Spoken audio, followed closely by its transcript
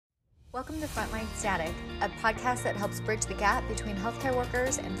Welcome to Frontline Static, a podcast that helps bridge the gap between healthcare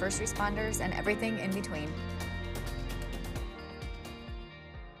workers and first responders and everything in between.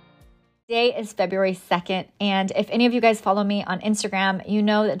 Today is February 2nd, and if any of you guys follow me on Instagram, you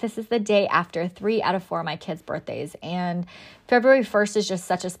know that this is the day after 3 out of 4 of my kids' birthdays, and February 1st is just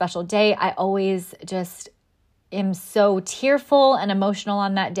such a special day. I always just am so tearful and emotional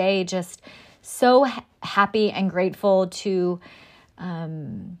on that day, just so happy and grateful to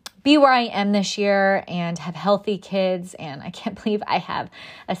be where I am this year and have healthy kids. And I can't believe I have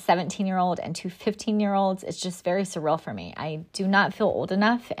a 17-year-old and 2 15-year-olds. It's just very surreal for me. I do not feel old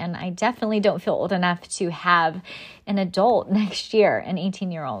enough, and I definitely don't feel old enough to have an adult next year, an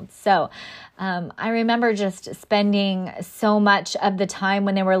 18-year-old. So I remember just spending so much of the time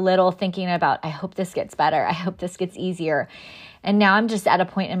when they were little thinking about, I hope this gets better. I hope this gets easier. And now I'm just at a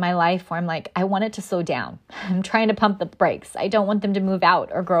point in my life where I'm like, I want it to slow down. I'm trying to pump the brakes. I don't want them to move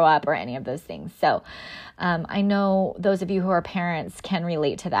out or grow up or any of those things. So I know those of you who are parents can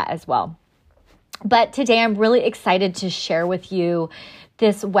relate to that as well. But today I'm really excited to share with you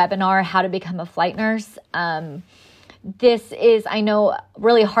this webinar, How to Become a Flight Nurse. This is, I know,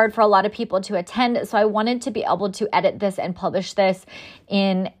 really hard for a lot of people to attend. So I wanted to be able to edit this and publish this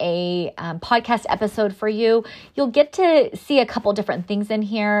in a podcast episode for you. You'll get to see a couple different things in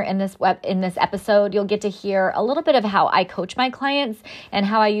here in this episode. You'll get to hear a little bit of how I coach my clients and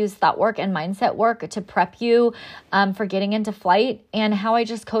how I use thought work and mindset work to prep you for getting into flight, and how I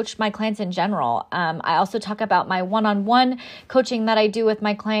just coach my clients in general. I also talk about my one-on-one coaching that I do with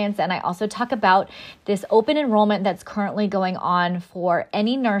my clients, and I also talk about this open enrollment that's currently going on for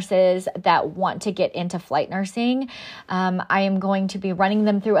any nurses that want to get into flight nursing. I am going to be running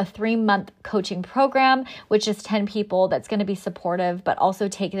them through a 3-month coaching program, which is 10 people that's going to be supportive, but also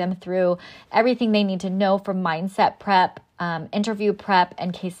take them through everything they need to know from mindset prep, interview prep,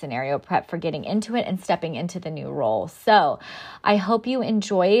 and case scenario prep for getting into it and stepping into the new role. So I hope you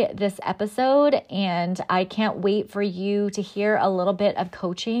enjoy this episode, and I can't wait for you to hear a little bit of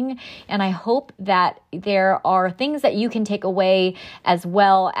coaching. And I hope that there are things that you can take away, as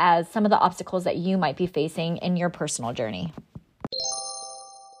well as some of the obstacles that you might be facing in your personal journey.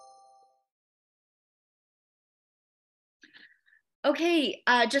 Okay,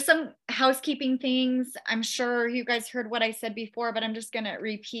 just some housekeeping things. I'm sure you guys heard what I said before, but I'm just going to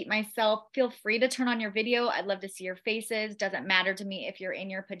repeat myself. Feel free to turn on your video. I'd love to see your faces. Doesn't matter to me if you're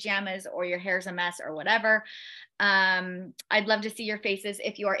in your pajamas or your hair's a mess or whatever. I'd love to see your faces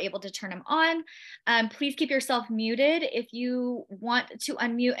if you are able to turn them on. Please keep yourself muted. If you want to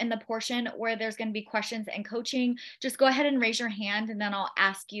unmute in the portion where there's going to be questions and coaching, just go ahead and raise your hand, and then I'll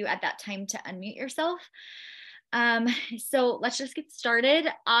ask you at that time to unmute yourself. So let's just get started.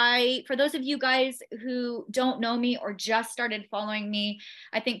 For those of you guys who don't know me or just started following me,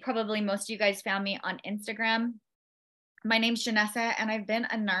 I think probably most of you guys found me on Instagram. My name's Janessa, and I've been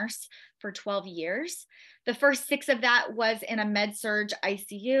a nurse for 12 years. The first 6 of that was in a med-surg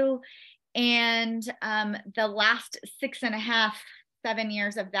ICU. And the last 6.5, 7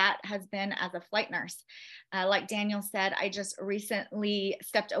 years of that has been as a flight nurse. Like Daniel said, I just recently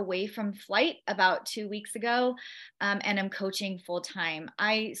stepped away from flight about 2 weeks ago, and I'm coaching full time.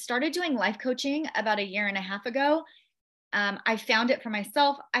 I started doing life coaching about 1.5 years ago. I found it for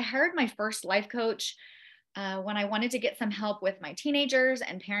myself. I hired my first life coach when I wanted to get some help with my teenagers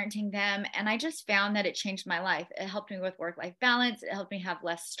and parenting them. And I just found that it changed my life. It helped me with work-life balance. It helped me have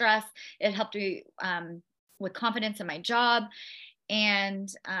less stress. It helped me with confidence in my job and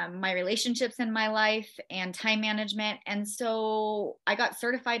my relationships in my life and time management. And so I got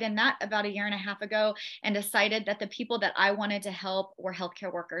certified in that about 1.5 years ago, and decided that the people that I wanted to help were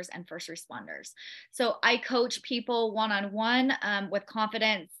healthcare workers and first responders. So I coach people one-on-one with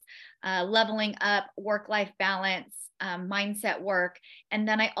confidence, leveling up, work-life balance, mindset work. And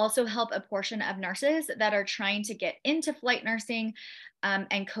then I also help a portion of nurses that are trying to get into flight nursing,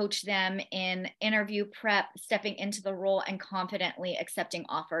 and coach them in interview prep, stepping into the role, and confidently accepting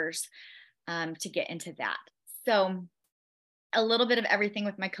offers to get into that. So a little bit of everything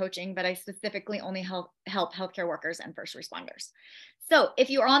with my coaching, but I specifically only help healthcare workers and first responders. So if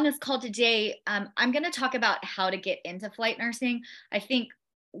you are on this call today, I'm going to talk about how to get into flight nursing. I think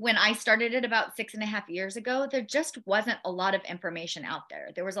when I started it about 6.5 years ago, there just wasn't a lot of information out there.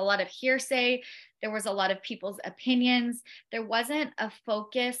 There was a lot of hearsay. There was a lot of people's opinions. There wasn't a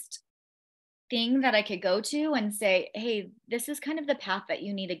focused thing that I could go to and say, hey, this is kind of the path that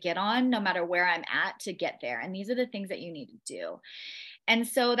you need to get on no matter where I'm at to get there. And these are the things that you need to do. And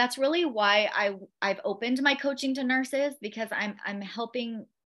so that's really why I've opened my coaching to nurses, because I'm helping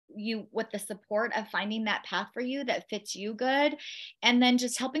you with the support of finding that path for you that fits you good, and then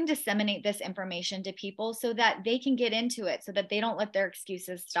just helping disseminate this information to people so that they can get into it, so that they don't let their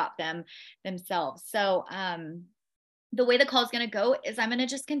excuses stop them themselves. So the way the call is going to go is I'm going to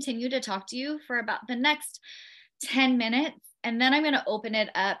just continue to talk to you for about the next 10 minutes, and then I'm going to open it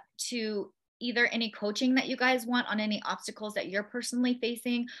up to either any coaching that you guys want on any obstacles that you're personally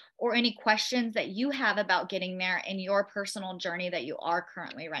facing, or any questions that you have about getting there in your personal journey that you are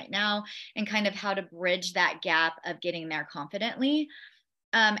currently right now, and kind of how to bridge that gap of getting there confidently.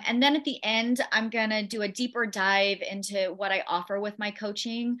 And then at the end, I'm going to do a deeper dive into what I offer with my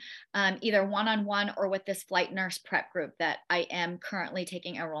coaching, either one-on-one or with this flight nurse prep group that I am currently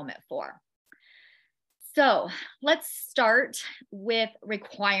taking enrollment for. So let's start with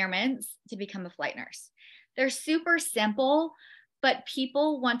requirements to become a flight nurse. They're super simple, but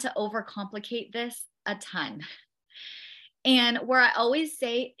people want to overcomplicate this a ton. And where I always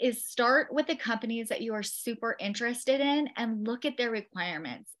say is start with the companies that you are super interested in and look at their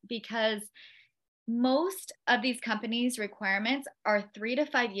requirements, because most of these companies' requirements are 3 to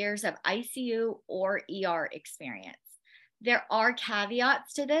 5 years of ICU or ER experience. There are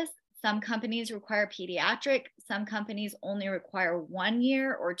caveats to this. Some companies require pediatric. Some companies only require 1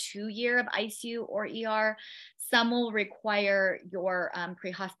 year or 2 year of ICU or ER. Some will require your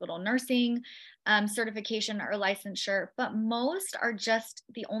pre-hospital nursing certification or licensure, but most are just,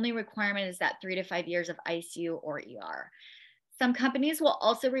 the only requirement is that 3 to 5 years of ICU or ER. Some companies will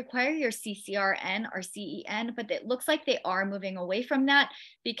also require your CCRN or CEN, but it looks like they are moving away from that,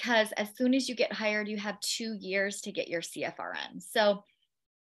 because as soon as you get hired, you have 2 years to get your CFRN. So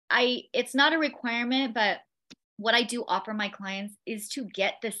it's not a requirement, but what I do offer my clients is to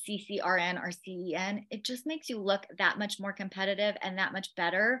get the CCRN or CEN. It just makes you look that much more competitive and that much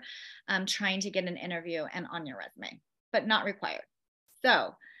better trying to get an interview and on your resume, but not required.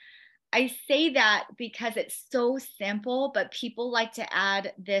 So I say that because it's so simple, but people like to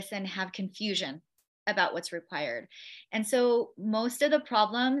add this and have confusion about what's required. And so most of the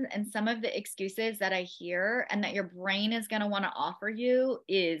problems and some of the excuses that I hear and that your brain is going to want to offer you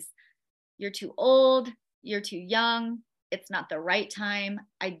is you're too old, you're too young, it's not the right time,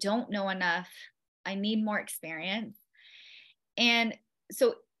 I don't know enough, I need more experience. And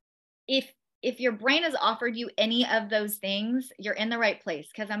so if your brain has offered you any of those things, you're in the right place,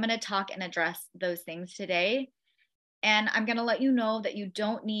 because I'm going to talk and address those things today. And I'm going to let you know that you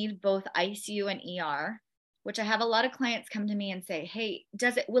don't need both ICU and ER, which I have a lot of clients come to me and say, hey,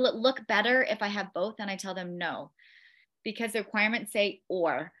 will it look better if I have both? And I tell them no, because the requirements say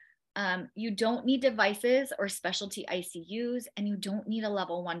or. You don't need devices or specialty ICUs, and you don't need a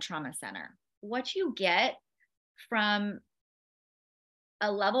level 1 trauma center. What you get from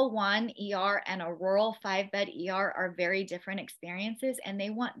a level 1 ER and a rural 5-bed ER are very different experiences, and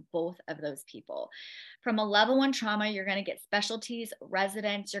they want both of those people. From a level 1 trauma, you're going to get specialties,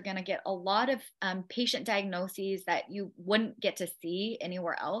 residents, you're going to get a lot of patient diagnoses that you wouldn't get to see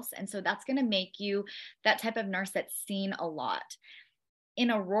anywhere else. And so that's going to make you that type of nurse that's seen a lot. In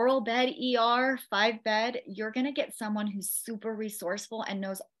a rural bed ER 5-bed, you're going to get someone who's super resourceful and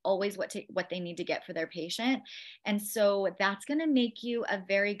knows always what they need to get for their patient. And so that's going to make you a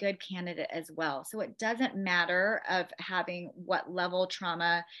very good candidate as well. So it doesn't matter of having what level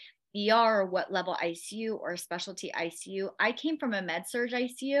trauma ER or what level ICU or specialty ICU. I came from a med-surg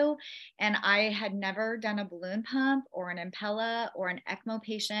ICU, and I had never done a balloon pump or an Impella or an ECMO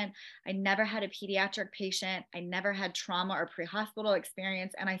patient. I never had a pediatric patient. I never had trauma or pre-hospital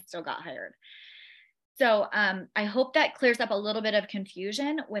experience, and I still got hired. So I hope that clears up a little bit of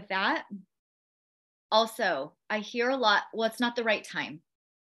confusion with that. Also, I hear a lot, well, it's not the right time.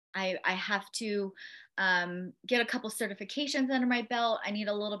 I have to get a couple certifications under my belt. I need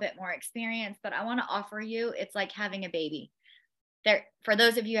a little bit more experience, but I want to offer you, it's like having a baby. For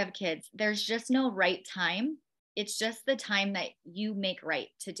those of you who have kids, there's just no right time. It's just the time that you make right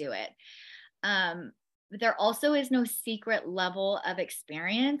to do it. There also is no secret level of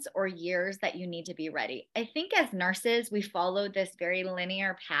experience or years that you need to be ready. I think as nurses, we follow this very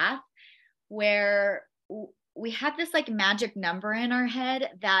linear path where we have this like magic number in our head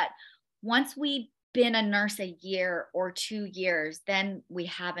that once we've been a nurse a year or 2 years, then we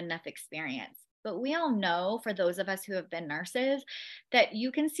have enough experience. But we all know, for those of us who have been nurses, that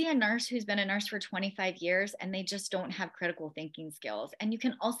you can see a nurse who's been a nurse for 25 years and they just don't have critical thinking skills. And you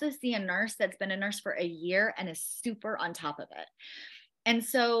can also see a nurse that's been a nurse for a year and is super on top of it. And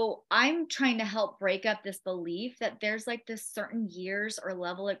so I'm trying to help break up this belief that there's like this certain years or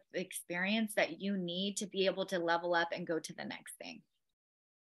level of experience that you need to be able to level up and go to the next thing.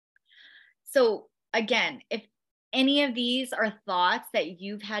 So again, any of these are thoughts that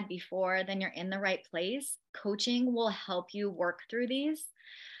you've had before, then you're in the right place. Coaching will help you work through these.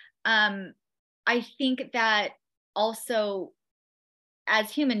 Um, I think that also,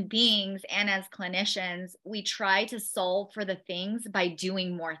 as human beings and as clinicians, we try to solve for the things by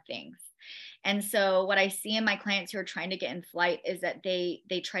doing more things. And so what I see in my clients who are trying to get in flight is that they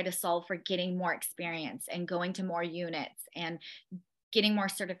try to solve for getting more experience and going to more units and getting more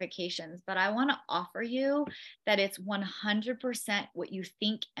certifications. But I want to offer you that it's 100% what you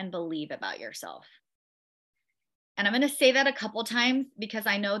think and believe about yourself. And I'm going to say that a couple times because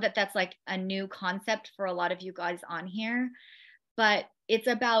I know that that's like a new concept for a lot of you guys on here, but it's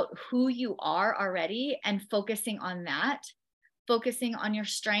about who you are already and focusing on that, focusing on your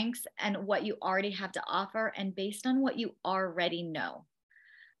strengths and what you already have to offer. And based on what you already know,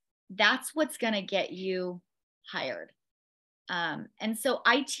 that's what's going to get you hired. And so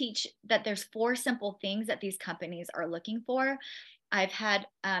I teach that there's 4 simple things that these companies are looking for. I've had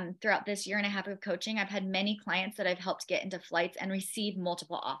throughout this year and a half of coaching, I've had many clients that I've helped get into flights and receive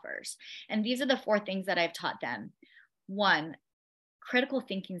multiple offers. And these are the 4 things that I've taught them. 1, critical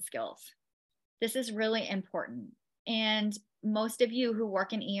thinking skills. This is really important. And most of you who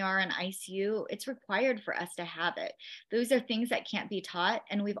work in ER and ICU, it's required for us to have it. Those are things that can't be taught,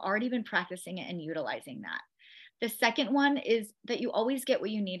 and we've already been practicing it and utilizing that. The second one is that you always get what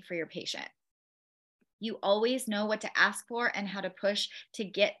you need for your patient. You always know what to ask for and how to push to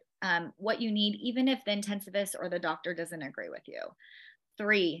get what you need, even if the intensivist or the doctor doesn't agree with you.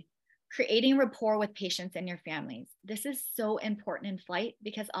 3, creating rapport with patients and your families. This is so important in flight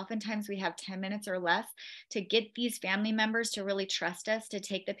because oftentimes we have 10 minutes or less to get these family members to really trust us to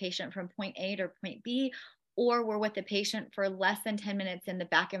take the patient from point A to point B, or we're with the patient for less than 10 minutes in the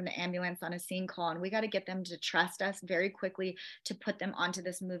back of the ambulance on a scene call, and we got to get them to trust us very quickly to put them onto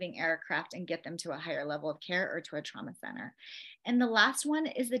this moving aircraft and get them to a higher level of care or to a trauma center. And the last one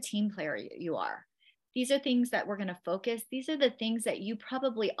is the team player you are. These are things that we're going to focus. These are the things that you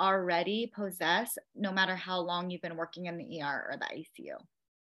probably already possess, no matter how long you've been working in the ER or the ICU.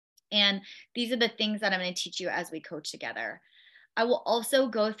 And these are the things that I'm going to teach you as we coach together. I will also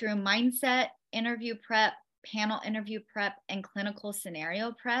go through mindset, interview prep, panel interview prep, and clinical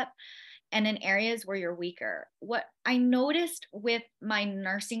scenario prep, and in areas where you're weaker. What I noticed with my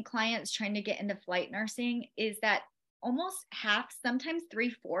nursing clients trying to get into flight nursing is that almost half, sometimes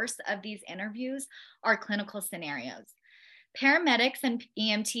 3/4 of these interviews are clinical scenarios. Paramedics and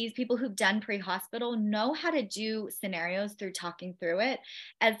EMTs, people who've done pre-hospital, know how to do scenarios through talking through it.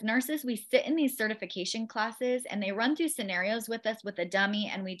 As nurses, we sit in these certification classes and they run through scenarios with us with a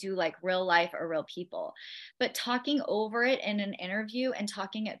dummy, and we do like real life or real people. But talking over it in an interview and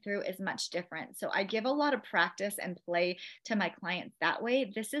talking it through is much different. So I give a lot of practice and play to my clients that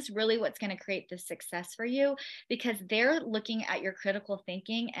way. This is really what's going to create the success for you because they're looking at your critical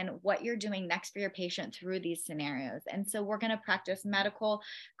thinking and what you're doing next for your patient through these scenarios. And so we're going to practice medical,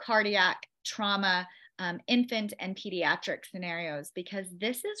 cardiac, trauma, infant, and pediatric scenarios because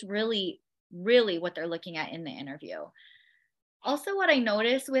this is really, really what they're looking at in the interview. Also, what I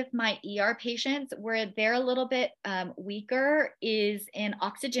notice with my ER patients where they're a little bit weaker is in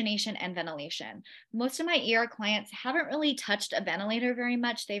oxygenation and ventilation. Most of my ER clients haven't really touched a ventilator very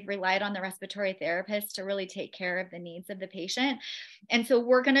much. They've relied on the respiratory therapist to really take care of the needs of the patient. And so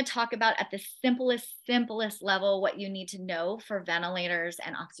we're going to talk about at the simplest level what you need to know for ventilators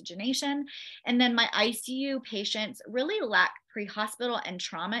and oxygenation. And then my ICU patients really lack pre-hospital and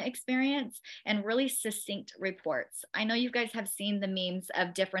trauma experience and really succinct reports. I know you guys have seen the memes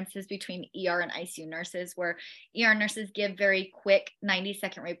of differences between ER and ICU nurses where ER nurses give very quick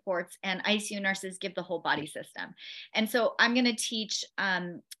 90-second reports and ICU nurses give the whole body system. And so I'm going to teach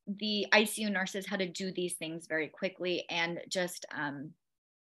the ICU nurses how to do these things very quickly and just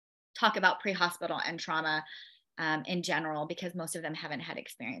talk about pre-hospital and trauma in general, because most of them haven't had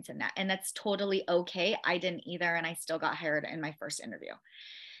experience in that. And that's totally okay. I didn't either. And I still got hired in my first interview.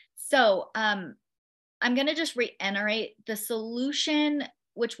 So I'm going to just reiterate the solution,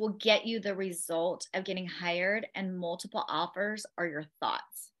 which will get you the result of getting hired and multiple offers, are your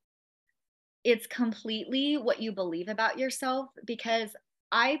thoughts. It's completely what you believe about yourself, because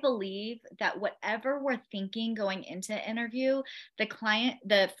I believe that whatever we're thinking going into interview,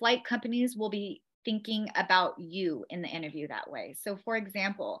 the flight companies will be thinking about you in the interview that way. So for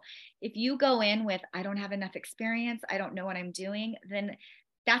example, if you go in with, I don't have enough experience, I don't know what I'm doing, then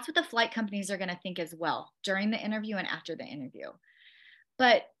that's what the flight companies are going to think as well during the interview and after the interview.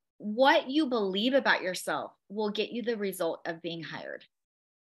 But what you believe about yourself will get you the result of being hired.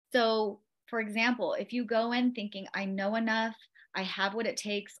 So for example, if you go in thinking, I know enough, I have what it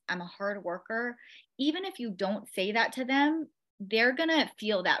takes. I'm a hard worker. Even if you don't say that to them, they're going to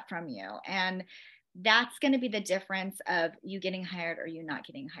feel that from you. And that's going to be the difference of you getting hired or you not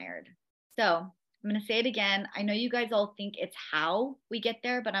getting hired. So I'm going to say it again. I know you guys all think it's how we get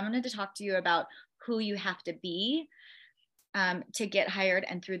there, but I'm going to talk to you about who you have to be to get hired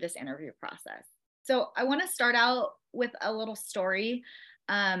and through this interview process. So I want to start out with a little story.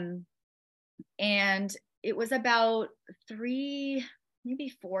 And it was about 3, maybe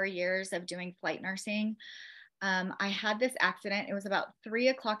 4 years of doing flight nursing. I had this accident. It was about 3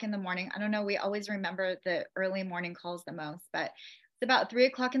 o'clock in the morning. I don't know. We always remember the early morning calls the most, but it's about 3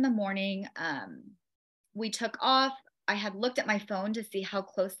 o'clock in the morning. We took off. I had looked at my phone to see how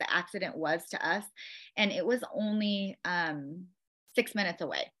close the accident was to us, and it was only 6 minutes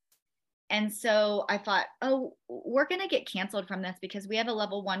away. And so I thought, oh, we're going to get canceled from this because we have a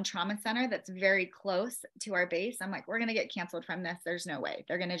level 1 trauma center that's very close to our base. I'm like, we're going to get canceled from this. There's no way.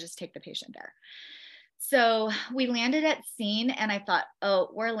 They're going to just take the patient there. So we landed at scene and I thought, oh,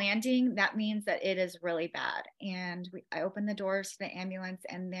 we're landing. That means that it is really bad. And I opened the doors to the ambulance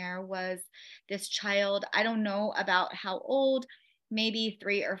and there was this child. I don't know about how old, maybe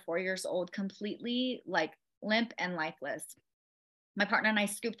 3 or 4 years old, completely like limp and lifeless. My partner and I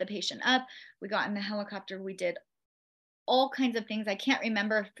scooped the patient up. We got in the helicopter. We did all kinds of things. I can't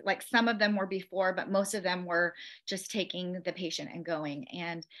remember, like some of them were before, but most of them were just taking the patient and going.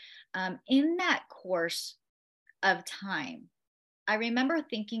 And in that course of time, I remember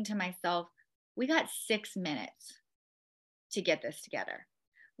thinking to myself, we got 6 minutes to get this together.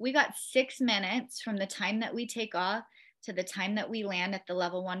 We got 6 minutes from the time that we take off to the time that we land at the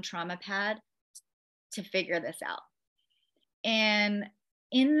level 1 trauma pad to figure this out. And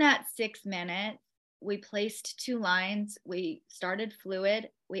in that 6 minutes, we placed 2 lines, we started fluid,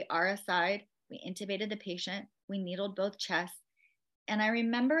 we RSI'd, we intubated the patient, we needled both chests. And I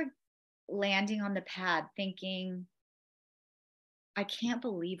remember landing on the pad thinking, I can't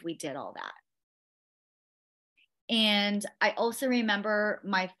believe we did all that. And I also remember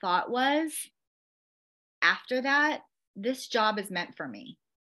my thought was, after that, this job is meant for me.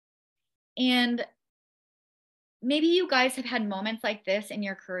 And maybe you guys have had moments like this in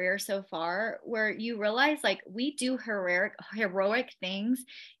your career so far where you realize like we do heroic things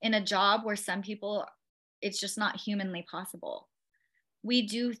in a job where some people, it's just not humanly possible. We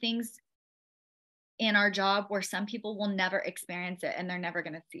do things in our job where some people will never experience it and they're never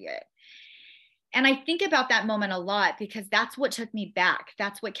going to see it. And I think about that moment a lot because that's what took me back.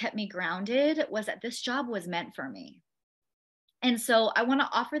 That's what kept me grounded, was that this job was meant for me. And so I want to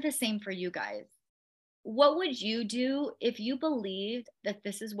offer the same for you guys. What would you do if you believed that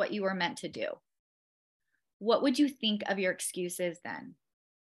this is what you were meant to do? What would you think of your excuses then?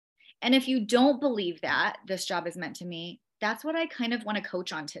 And if you don't believe that this job is meant to me, that's what I kind of want to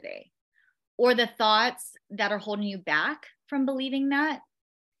coach on today. Or the thoughts that are holding you back from believing that.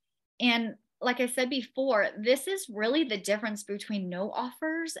 And like I said before, this is really the difference between no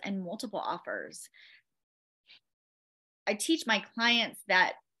offers and multiple offers. I teach my clients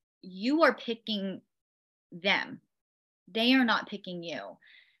that you are picking them. They are not picking you.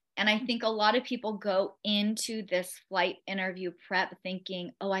 And I think a lot of people go into this flight interview prep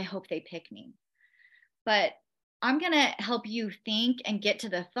thinking, oh, I hope they pick me. But I'm going to help you think and get to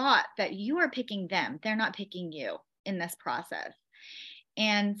the thought that you are picking them. They're not picking you in this process.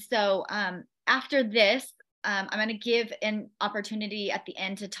 And so after this, I'm going to give an opportunity at the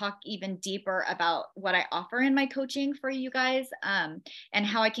end to talk even deeper about what I offer in my coaching for you guys and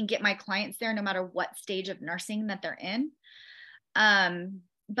how I can get my clients there no matter what stage of nursing that they're in.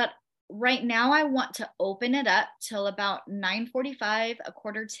 But right now I want to open it up till about 9:45, a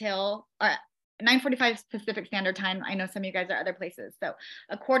quarter till 9:45 Pacific Standard Time. I know some of you guys are other places. So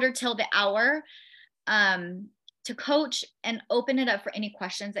a quarter till the hour to coach and open it up for any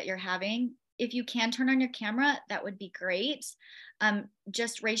questions that you're having. If you can turn on your camera, that would be great.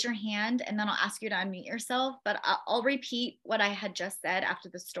 Just raise your hand and then I'll ask you to unmute yourself. But I'll repeat what I had just said after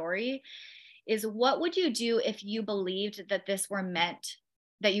the story is, what would you do if you believed that this were meant,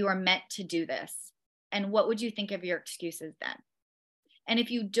 that you were meant to do this? And what would you think of your excuses then? And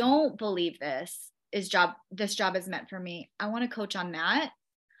if you don't believe this job is meant for me, I want to coach on that.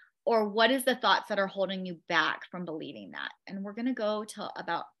 Or what is the thoughts that are holding you back from believing that? And we're going to go till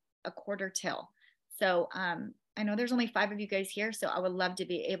about a quarter till. So I know there's only 5 of you guys here, so I would love to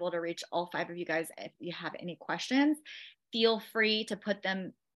be able to reach all 5 of you guys. If you have any questions, feel free to put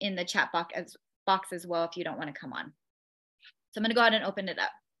them in the chat box as well if you don't want to come on. So I'm going to go ahead and open it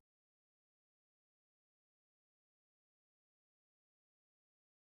up.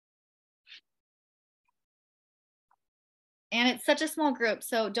 And it's such a small group,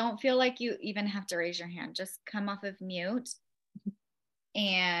 so don't feel like you even have to raise your hand. Just come off of mute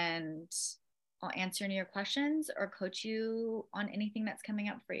and I'll answer any of your questions or coach you on anything that's coming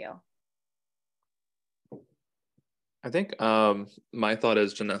up for you. I think my thought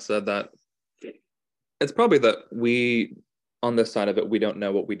is, Janessa, that it's probably that we, on this side of it, we don't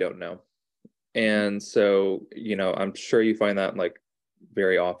know what we don't know. And so, I'm sure you find that like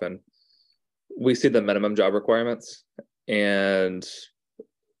very often. We see the minimum job requirements, and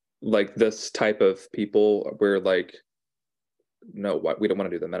like this type of people, we're like, no, what, we don't want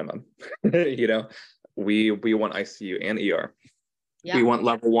to do the minimum. We want ICU and ER. Yeah. We want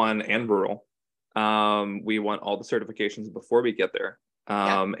level 1 and rural. We want all the certifications before we get there.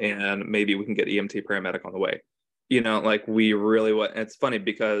 And maybe we can get EMT paramedic on the way. Like we really want. It's funny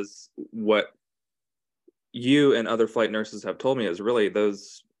because what you and other flight nurses have told me is really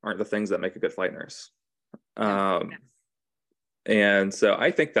those aren't the things that make a good flight nurse. And so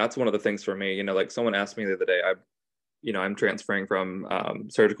I think that's one of the things for me. Like someone asked me the other day, I'm transferring from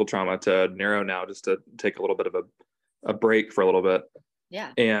surgical trauma to neuro now, just to take a little bit of a break for a little bit.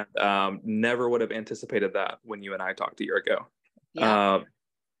 Yeah. And never would have anticipated that when you and I talked a year ago. Yeah.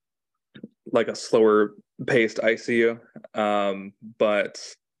 Like a slower paced ICU.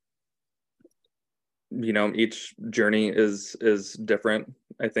 But each journey is different,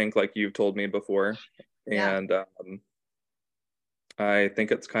 I think, like you've told me before. Yeah. And I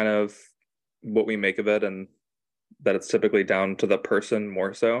think it's kind of what we make of it, and that it's typically down to the person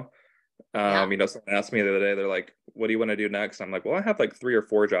more so. Someone asked me the other day, they're like, what do you want to do next? I'm like, well, I have like 3 or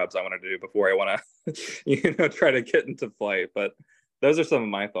 4 jobs I want to do before I want to, try to get into flight. But those are some of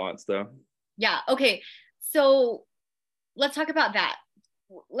my thoughts though. Yeah. Okay. So let's talk about that.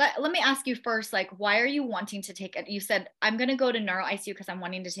 Let me ask you first, like, why are you wanting to take it? You said, I'm going to go to neuro ICU because I'm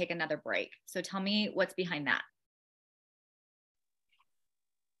wanting to take another break. So tell me what's behind that.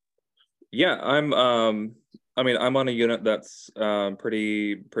 Yeah, I'm on a unit that's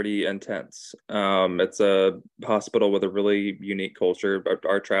pretty intense. It's a hospital with a really unique culture.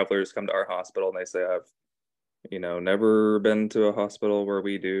 Our travelers come to our hospital and they say, I've never been to a hospital where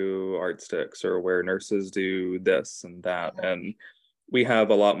we do art sticks or where nurses do this and that. And we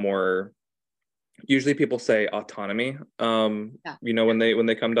have a lot more, usually people say autonomy, when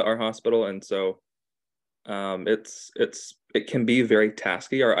they come to our hospital. And so it can be very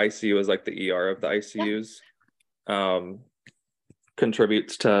tasky. Our ICU is like the ER of the ICUs.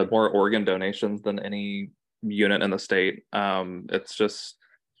 Contributes to more organ donations than any unit in the state. It's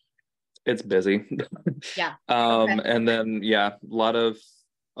busy. And then a lot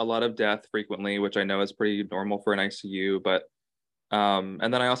of death frequently, which I know is pretty normal for an ICU. But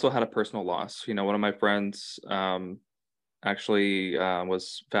and then I also had a personal loss. One of my friends actually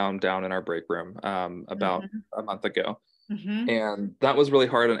was found down in our break room about a month ago. And that was really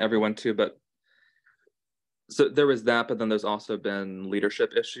hard on everyone too. But so there was that, but then there's also been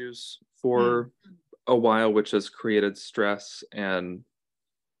leadership issues for a while, which has created stress. And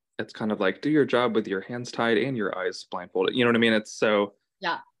it's kind of like, do your job with your hands tied and your eyes blindfolded. You know what I mean? It's so,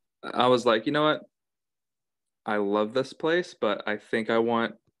 I was like, you know what? I love this place, but I think I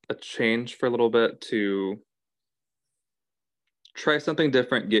want a change for a little bit to try something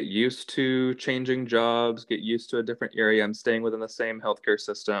different, get used to changing jobs, get used to a different area. I'm staying within the same healthcare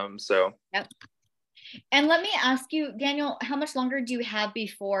system. So, And let me ask you, Daniel, how much longer do you have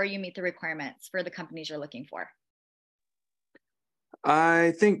before you meet the requirements for the companies you're looking for?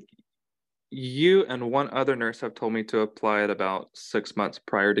 I think you and one other nurse have told me to apply at about 6 months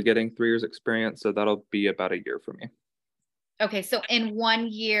prior to getting 3 years experience. So that'll be about a year for me. Okay. So in 1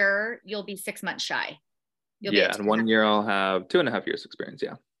 year, you'll be 6 months shy. In 1 year, I'll have 2.5 years experience.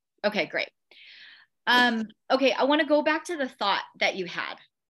 Yeah. Okay, great. Okay. I want to go back to the thought that you had.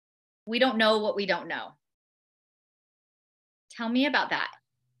 We don't know what we don't know. Tell me about that.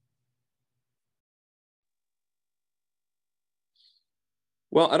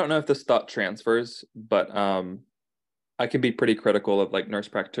 Well, I don't know if this thought transfers, but I can be pretty critical of like nurse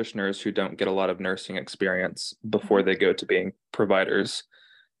practitioners who don't get a lot of nursing experience before they go to being providers.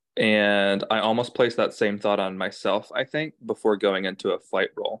 And I almost place that same thought on myself, I think, before going into a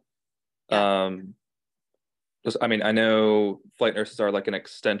flight role. I know flight nurses are like an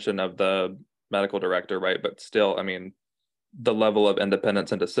extension of the medical director, right? But still, the level of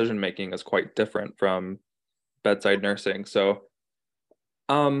independence and decision making is quite different from bedside nursing. So,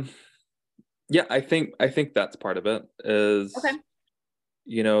 I think that's part of it is,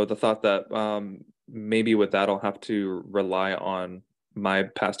 the thought that maybe with that I'll have to rely on my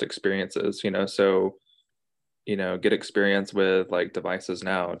past experiences, so, get experience with like devices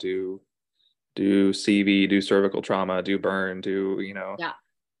now, do do CV, do cervical trauma, do burn, do, Yeah.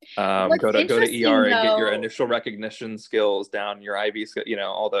 What's go to interesting ER and get your though, initial recognition skills down, your IV,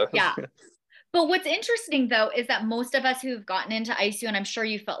 all those. yeah. But what's interesting though is that most of us who've gotten into ICU, and I'm sure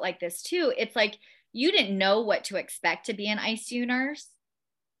you felt like this too, it's like you didn't know what to expect to be an ICU nurse,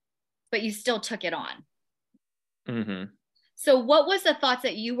 but you still took it on. Mm-hmm. So what was the thoughts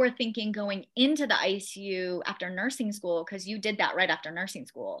that you were thinking going into the ICU after nursing school? Because you did that right after nursing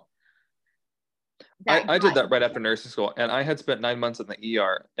school. I did that right after nursing school, and I had spent 9 months in the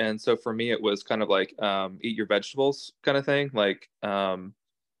ER. And so for me, it was kind of like eat your vegetables kind of thing. Like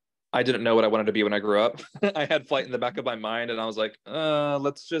I didn't know what I wanted to be when I grew up. I had flight in the back of my mind, and I was like,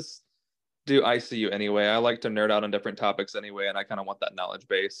 let's just do ICU anyway. I like to nerd out on different topics anyway, and I kind of want that knowledge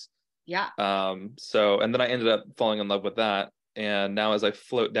base. Yeah. So, and then I ended up falling in love with that. And now as I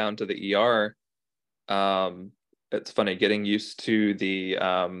float down to the ER, it's funny getting used to the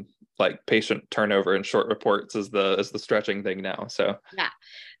like patient turnover and short reports is the stretching thing now. So yeah.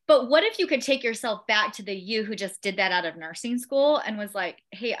 But what if you could take yourself back to the you who just did that out of nursing school and was like,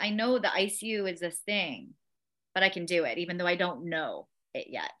 hey, I know the ICU is this thing, but I can do it even though I don't know it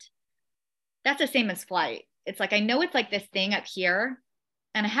yet. That's the same as flight. It's like, I know it's like this thing up here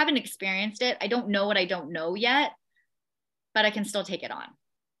and I haven't experienced it. I don't know what I don't know yet, but I can still take it on.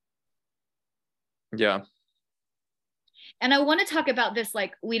 Yeah. And I want to talk about this,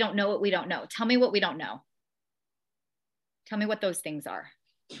 like, we don't know what we don't know. Tell me what we don't know. Tell me what those things are.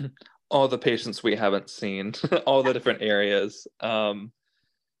 All the patients we haven't seen, all the different areas, all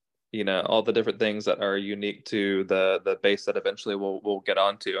the different things that are unique to the base that eventually we'll get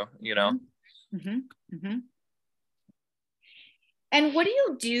onto, Mm-hmm. Mm-hmm. And what do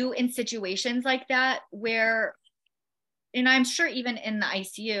you do in situations like that where, and I'm sure even in the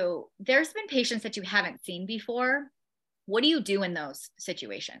ICU, there's been patients that you haven't seen before. What do you do in those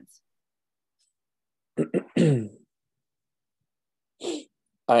situations?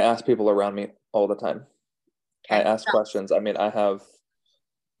 I ask people around me all the time. Okay. I ask questions. I mean, I have,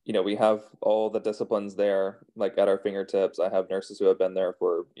 we have all the disciplines there, like at our fingertips. I have nurses who have been there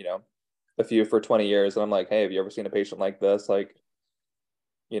for, a few for 20 years. And I'm like, hey, have you ever seen a patient like this? Like,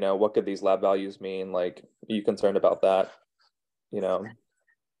 what could these lab values mean? Like, are you concerned about that?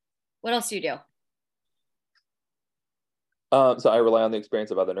 What else do you do? So I rely on the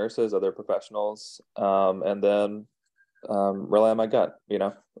experience of other nurses, other professionals, and then rely on my gut,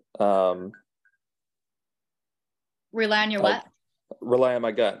 Rely on your what? Rely on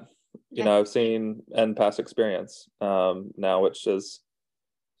my gut. Okay. I've seen and past experience now, which is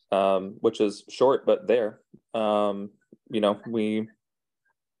short, but there.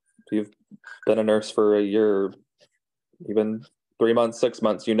 We've been a nurse for a year, even 3 months, 6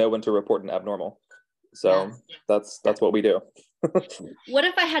 months, when to report an abnormal. So that's what we do. What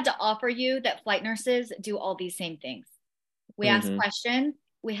if I had to offer you that flight nurses do all these same things? We ask questions.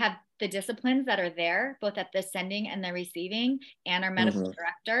 We have the disciplines that are there, both at the sending and the receiving, and our medical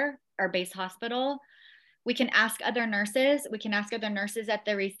director, our base hospital. We can ask other nurses. We can ask other nurses at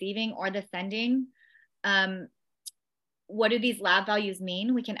the receiving or the sending. What do these lab values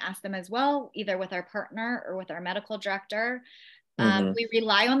mean? We can ask them as well, either with our partner or with our medical director. We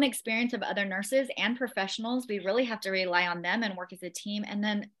rely on the experience of other nurses and professionals. We really have to rely on them and work as a team. And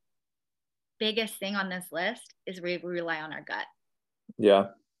then biggest thing on this list is we rely on our gut. Yeah.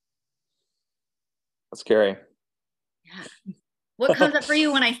 That's scary. Yeah. What comes up for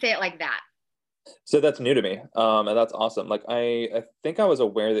you when I say it like that? So that's new to me. And that's awesome. Like, I think I was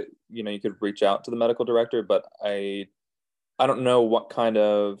aware that, you could reach out to the medical director, but I don't know what kind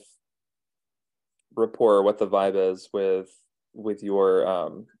of rapport, what the vibe is with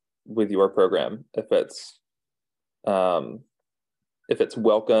your program. If it's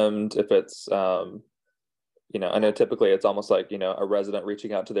welcomed, if it's, I know typically it's almost like, a resident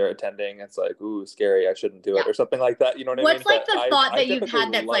reaching out to their attending. It's like, ooh, scary, I shouldn't do it, or something like that. You know what I mean? What's like the thought that you've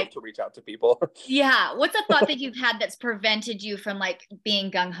had that's like to reach out to people? Yeah. What's a thought that you've had that's prevented you from like being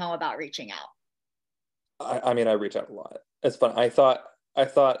gung-ho about reaching out? I mean, I reach out a lot. It's fun. I thought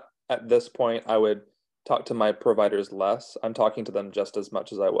at this point I would talk to my providers less. I'm talking to them just as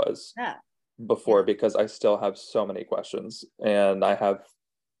much as I was before, because I still have so many questions and I have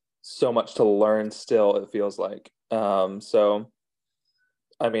so much to learn still, it feels like. So,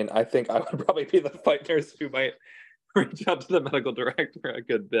 I mean, I think I would probably be the flight nurse who might reach out to the medical director a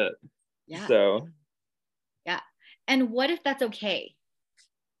good bit. Yeah. So. Yeah. And what if that's okay?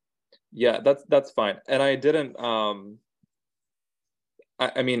 Yeah, that's fine. And I didn't,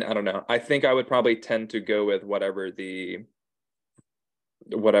 I mean, I don't know. I think I would probably tend to go with whatever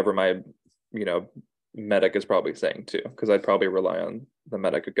my, medic is probably saying too, because I'd probably rely on the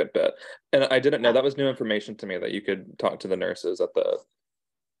medic a good bit. And I didn't know, that was new information to me, that you could talk to the nurses at the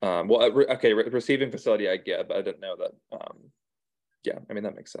receiving facility I get, but I didn't know that. Yeah, I mean,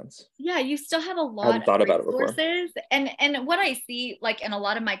 that makes sense. Yeah, you still have a I lot hadn't thought of about it before. resources. And what I see like in a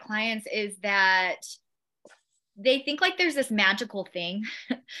lot of my clients is that they think like there's this magical thing.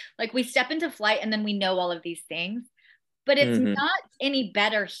 Like we step into flight and then we know all of these things, but it's not any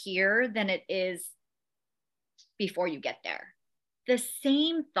better here than it is before you get there. The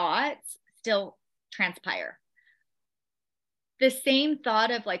same thoughts still transpire. The same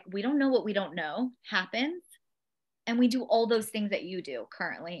thought of like, we don't know what we don't know happens. And we do all those things that you do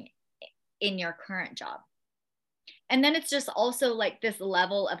currently in your current job. And then it's just also like this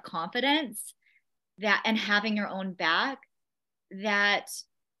level of confidence that, and having your own back, that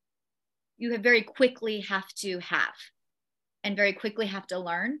you have very quickly have to have and very quickly have to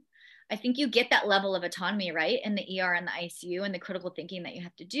learn. I think you get that level of autonomy, right? In the ER and the ICU and the critical thinking that you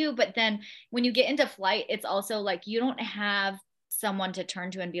have to do. But then when you get into flight, it's also like, you don't have someone to turn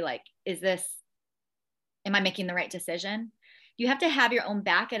to and be like, am I making the right decision? You have to have your own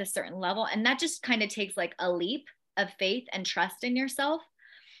back at a certain level. And that just kind of takes like a leap of faith and trust in yourself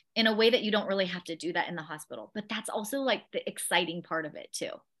in a way that you don't really have to do that in the hospital. But that's also like the exciting part of it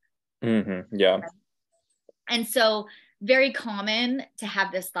too. Yeah. And so very common to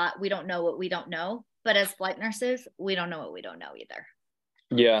have this thought, we don't know what we don't know. But as flight nurses, we don't know what we don't know either.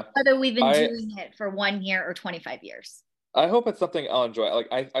 Yeah. Whether we've been doing it for 1 year or 25 years. I hope it's something I'll enjoy.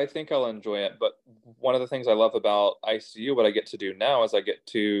 Like, I think I'll enjoy it. But one of the things I love about ICU, what I get to do now, is I get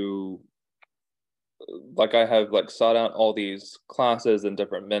to, like, I have like sought out all these classes and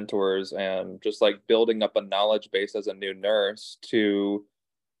different mentors, and just like building up a knowledge base as a new nurse to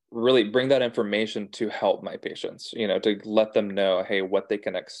really bring that information to help my patients, to let them know, hey, what they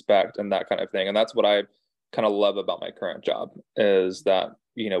can expect and that kind of thing. And that's what I kind of love about my current job, is that,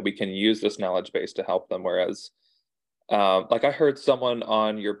 we can use this knowledge base to help them. Whereas, like I heard someone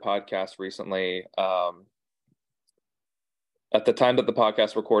on your podcast recently, at the time that the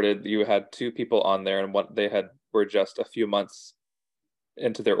podcast recorded, you had 2 people on there, and what they were just a few months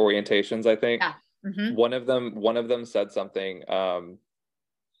into their orientations, I think. Yeah. Mm-hmm. One of them said something,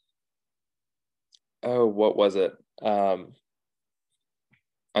 what was it? I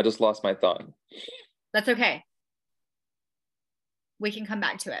just lost my thought. That's okay. We can come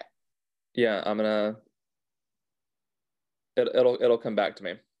back to it. Yeah, it'll come back to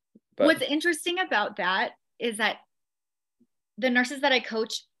me. But what's interesting about that is that the nurses that I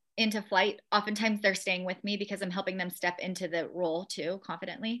coach into flight, oftentimes they're staying with me because I'm helping them step into the role too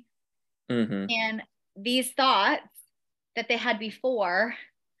confidently. And these thoughts that they had before,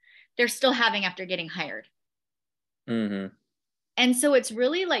 they're still having after getting hired. And so it's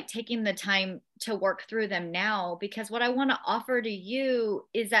really like taking the time to work through them now, because what I want to offer to you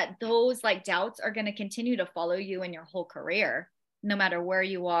is that those like doubts are going to continue to follow you in your whole career, no matter where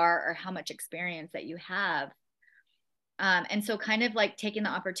you are or how much experience that you have. And so kind of like taking the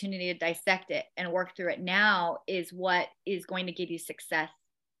opportunity to dissect it and work through it now is what is going to give you success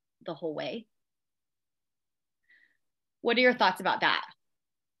the whole way. What are your thoughts about that?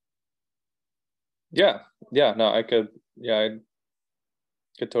 Yeah, no, I could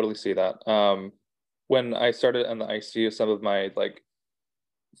totally see that. When I started in the ICU, some of my like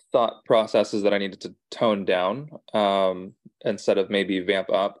thought processes that I needed to tone down, instead of maybe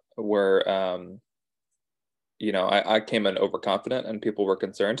vamp up, were, I came in overconfident and people were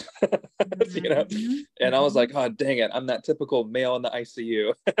concerned, and I was like, oh, dang it, I'm that typical male in the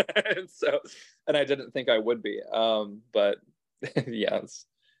ICU. and I didn't think I would be, but yes.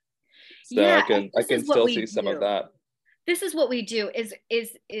 So I can still see some of that. This is what we do is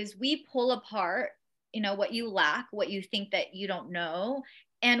we pull apart, what you lack, what you think that you don't know.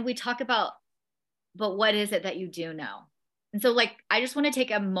 And we talk about, but what is it that you do know? And so like, I just want to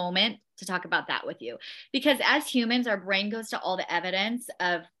take a moment to talk about that with you, because as humans, our brain goes to all the evidence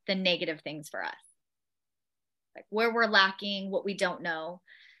of the negative things for us, like where we're lacking, what we don't know.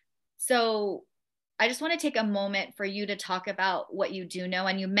 So I just want to take a moment for you to talk about what you do know.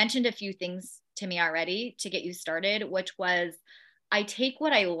 And you mentioned a few things to me already to get you started, which was, I take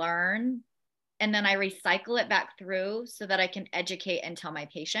what I learn and then I recycle it back through so that I can educate and tell my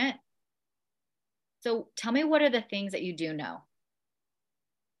patient. So tell me, what are the things that you do know?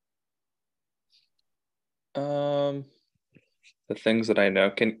 The things that I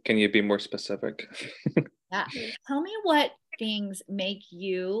know, can you be more specific? Yeah. Tell me what things make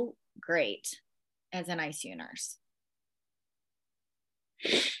you great as an ICU nurse.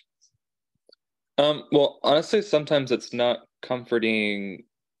 Well, honestly, sometimes it's not comforting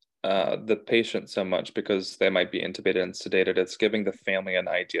the patient so much because they might be intubated and sedated. It's giving the family an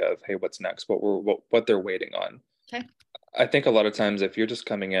idea of, hey, what's next, what they're waiting on. Okay. I think a lot of times if you're just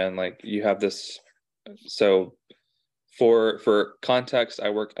coming in, like you have this, so for context, I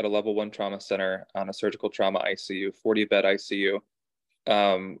work at a level 1 trauma center on a surgical trauma ICU, 40 bed ICU.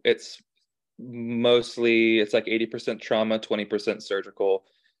 It's like 80% trauma, 20% surgical.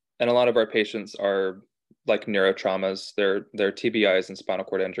 And a lot of our patients are like neurotraumas, they're TBIs and spinal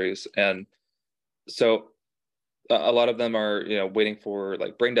cord injuries. And so a lot of them are, waiting for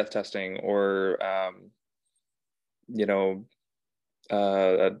like brain death testing or, you know,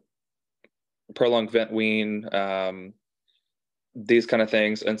 uh, prolonged vent wean, these kind of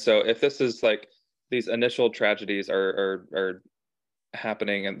things. And so if this is like these initial tragedies are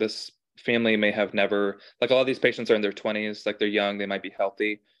happening, and this family may have never, like a lot of these patients are in their 20s, like they're young, they might be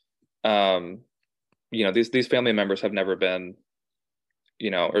healthy. These family members have never been,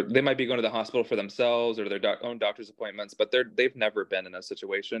 or they might be going to the hospital for themselves or their own doctor's appointments, but they've never been in a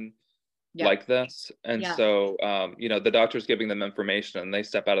situation like this. And so, the doctor's giving them information and they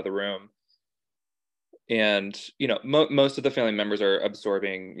step out of the room. And, most of the family members are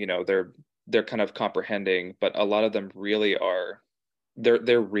absorbing, they're kind of comprehending, but a lot of them really are,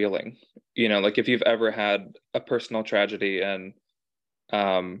 they're reeling, like if you've ever had a personal tragedy. And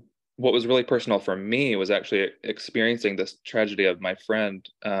what was really personal for me was actually experiencing this tragedy of my friend,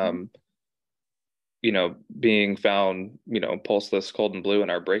 being found, pulseless, cold and blue in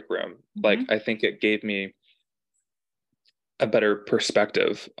our break room. Like, I think it gave me a better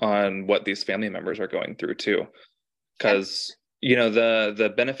perspective on what these family members are going through too. Because,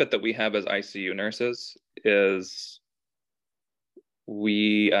 the benefit that we have as ICU nurses is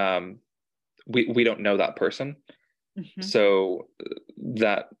we don't know that person. So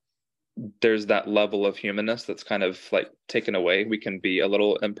that there's that level of humanness that's kind of like taken away. We can be a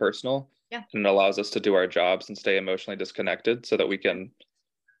little impersonal, and it allows us to do our jobs and stay emotionally disconnected so that we can,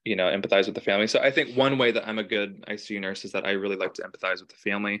 empathize with the family. So I think one way that I'm a good ICU nurse is that I really like to empathize with the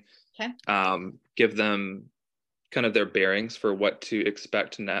family, give them kind of their bearings for what to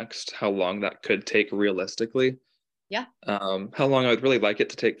expect next, how long that could take realistically. How long I would really like it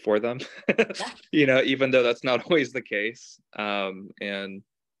to take for them, even though that's not always the case. And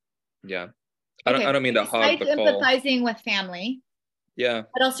yeah, I don't mean to hog the call. Empathizing with family. Yeah.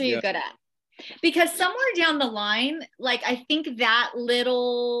 What else are you good at? Because somewhere down the line, like I think that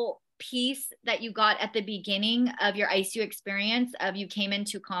little piece that you got at the beginning of your ICU experience of you came in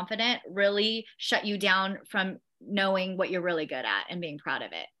too confident really shut you down from knowing what you're really good at and being proud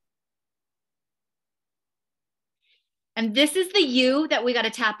of it. And this is the you that we got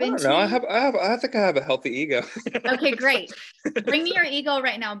to tap into. No, I think I have a healthy ego. Okay, great. Bring me your ego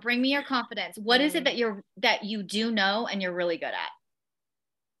right now. Bring me your confidence. What is it that you do know and you're really good at?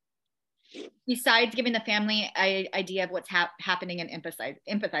 Besides giving the family an idea of what's happening and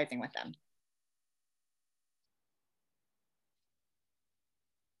empathizing with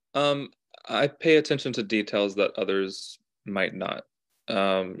them. I pay attention to details that others might not.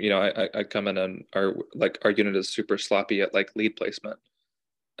 I come in and our unit is super sloppy at like lead placement.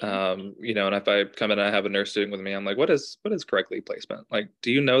 And if I come in and I have a nurse sitting with me, I'm like, what is correct lead placement? Like,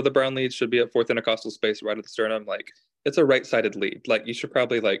 do you know the brown lead should be at fourth intercostal space right at the sternum? Like, it's a right-sided lead. Like, you should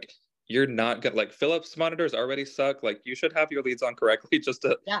probably you're not gonna Philips monitors already suck. Like, you should have your leads on correctly just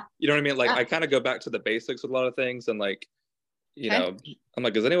to, you know what I mean? Like, I kind of go back to the basics with a lot of things. And I'm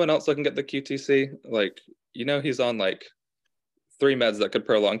like, is anyone else looking at the QTC? Like, he's on 3 meds that could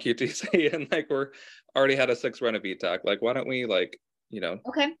prolong QTC, and we're already had a 6 run of ETAC. Like, why don't we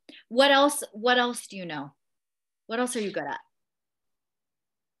Okay. What else do you know? What else are you good at?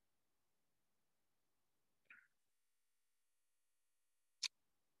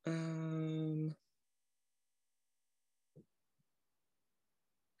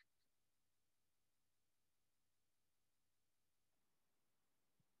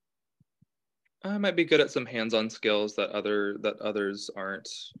 I might be good at some hands-on skills that others aren't.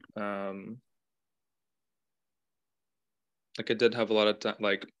 I did have a lot of time,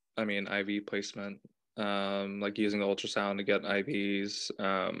 IV placement, using the ultrasound to get IVs.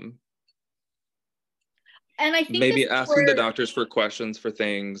 And I think maybe asking the doctors for questions for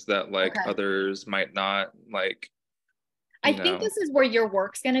things that others might not I think this is where your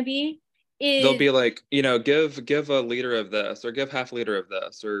work's going to be. They'll be like, give a liter of this, or give half a liter of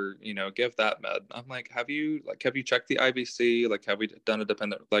this, or give that med. I'm like, have you checked the IVC? Have we done a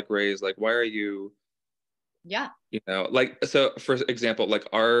dependent raise? Why are you? Yeah. So for example,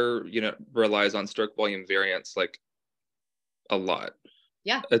 our unit relies on stroke volume variance a lot.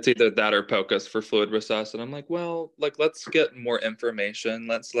 Yeah. It's either that or POCUS for fluid resusc. And I'm like, well, like, let's get more information.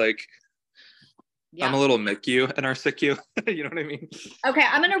 Let's like, yeah. I'm a little MICU in our SICU. You know what I mean? Okay.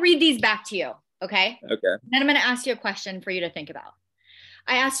 I'm going to read these back to you. Okay. Okay. Then I'm going to ask you a question for you to think about.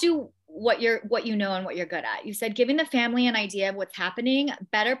 I asked you what you know and what you're good at. You said giving the family an idea of what's happening,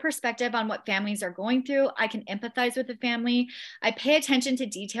 better perspective on what families are going through. I can empathize with the family. I pay attention to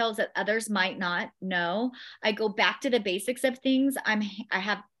details that others might not know. I go back to the basics of things. I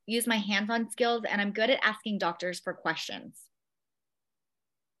have used my hands-on skills, and I'm good at asking doctors for questions.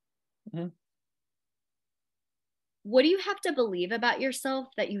 Mm-hmm. What do you have to believe about yourself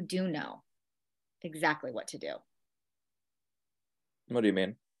that you do know exactly what to do? What do you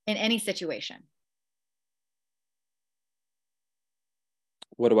mean? In any situation.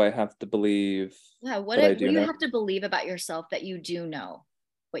 What do I have to believe? Yeah, what do you have to believe about yourself that you do know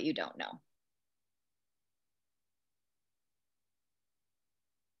what you don't know?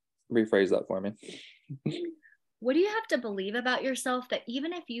 Rephrase that for me. What do you have to believe about yourself that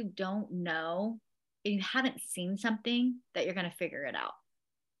even if you don't know, and you haven't seen something, that you're going to figure it out?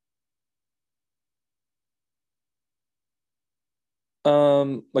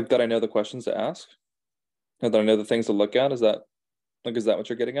 Like that I know the questions to ask, or that I know the things to look at. Is that what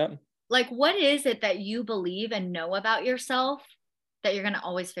you're getting at? Like, what is it that you believe and know about yourself that you're going to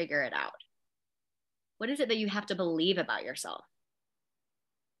always figure it out? What is it that you have to believe about yourself?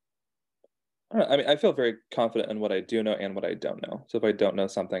 I mean, I feel very confident in what I do know and what I don't know. So if I don't know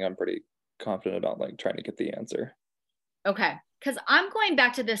something, I'm pretty confident about like trying to get the answer. Okay. Because I'm going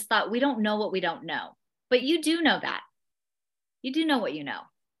back to this thought, we don't know what we don't know, but you do know that. You do know what you know.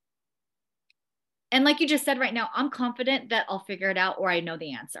 And like you just said right now, I'm confident that I'll figure it out, or I know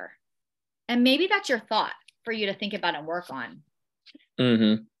the answer. And maybe that's your thought for you to think about and work on.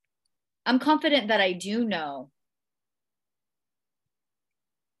 Mm-hmm. I'm confident that I do know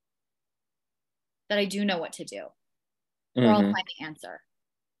what to do, or I'll find the answer.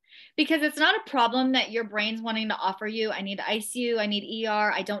 Because it's not a problem that your brain's wanting to offer you, I need ICU, I need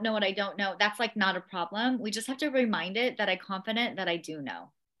ER, I don't know what I don't know. That's like not a problem. We just have to remind it that I'm confident that I do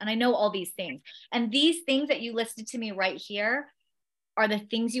know. And I know all these things. And these things that you listed to me right here are the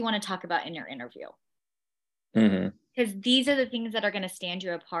things you want to talk about in your interview. Because these are the things that are going to stand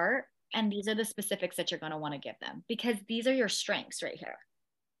you apart. And these are the specifics that you're going to want to give them, because these are your strengths right here.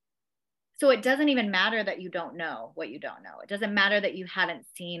 So it doesn't even matter that you don't know what you don't know. It doesn't matter that you haven't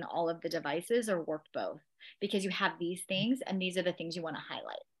seen all of the devices or worked both, because you have these things, and these are the things you want to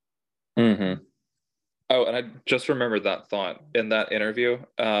highlight. Oh, and I just remembered that thought in that interview.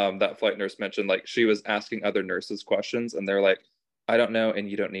 That flight nurse mentioned like she was asking other nurses questions, and they're like, I don't know, and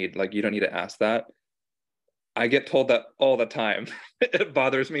you don't need to ask that. I get told that all the time. It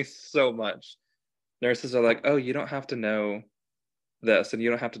bothers me so much. Nurses are like, oh, you don't have to know this, and you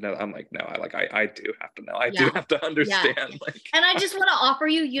don't have to know. I'm like, no, I do have to know. I do have to understand. Yeah. Like, and I just want to offer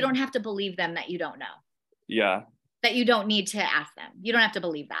you don't have to believe them that you don't know. Yeah. That you don't need to ask them. You don't have to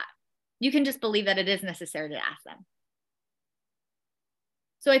believe that. You can just believe that it is necessary to ask them.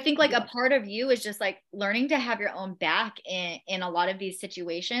 So I think like a part of you is just like learning to have your own back in a lot of these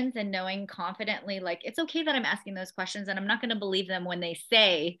situations, and knowing confidently, like, it's okay that I'm asking those questions, and I'm not going to believe them when they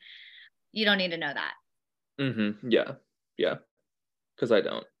say you don't need to know that. Yeah. Yeah. Because I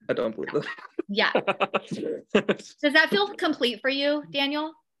don't believe them. Yeah. Does that feel complete for you,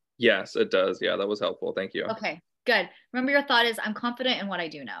 Daniel? Yes, it does. Yeah, that was helpful. Thank you. Okay, good. Remember, your thought is, I'm confident in what I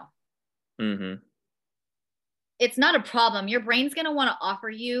do know. It's not a problem. Your brain's going to want to offer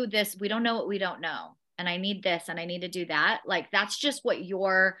you this, we don't know what we don't know, and I need this, and I need to do that. Like, that's just what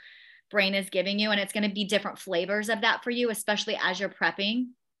your brain is giving you. And it's going to be different flavors of that for you, especially as you're prepping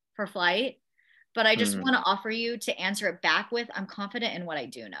for flight. But I just want to offer you to answer it back with, I'm confident in what I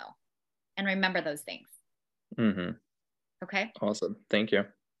do know. And remember those things. Okay. Awesome. Thank you.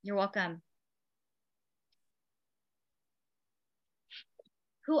 You're welcome.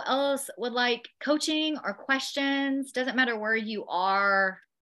 Who else would like coaching or questions? Doesn't matter where you are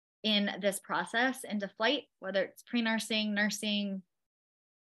in this process into flight, whether it's pre-nursing, nursing,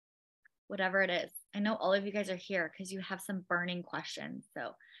 whatever it is. I know all of you guys are here because you have some burning questions.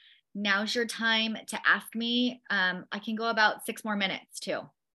 So now's your time to ask me. I can go about 6 more minutes too.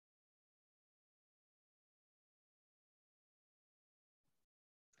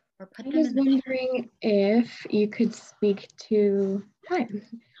 I was wondering if you could speak to, like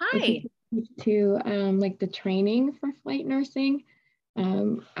the training for flight nursing.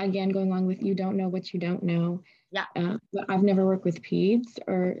 Again, going along with you don't know what you don't know. Yeah. But I've never worked with peds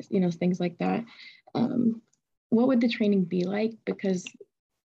or, things like that. What would the training be like? Because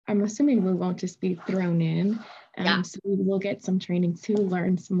I'm assuming we won't just be thrown in. Yeah. So we will get some training to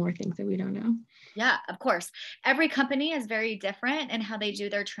learn some more things that we don't know. Yeah, of course. Every company is very different in how they do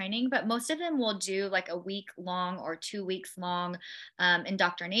their training, but most of them will do like a week long or 2 weeks long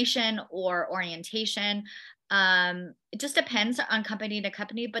indoctrination or orientation. It just depends on company to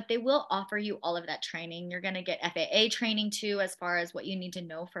company, but they will offer you all of that training. You're going to get FAA training too, as far as what you need to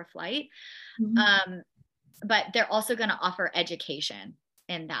know for flight. But they're also going to offer education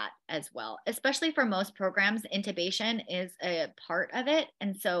in that as well, especially for most programs. Intubation is a part of it.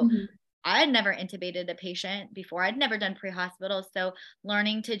 And so I had never intubated a patient before. I'd never done pre-hospital. So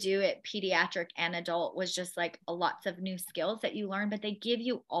learning to do it pediatric and adult was just like lots of new skills that you learn, but they give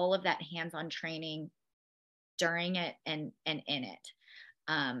you all of that hands-on training during it and in it.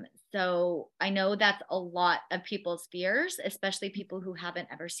 So I know that's a lot of people's fears, especially people who haven't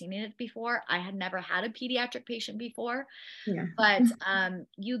ever seen it before. I had never had a pediatric patient before, but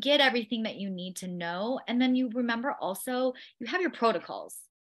you get everything that you need to know. And then you remember also, you have your protocols.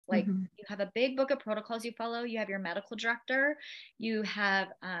 Like you have a big book of protocols you follow. You have your medical director. You have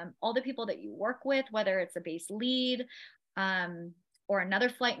all the people that you work with, whether it's a base lead or another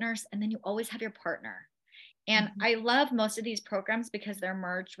flight nurse. And then you always have your partner. And I love most of these programs because they're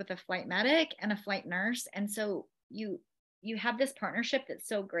merged with a flight medic and a flight nurse. And so you have this partnership that's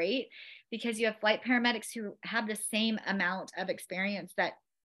so great because you have flight paramedics who have the same amount of experience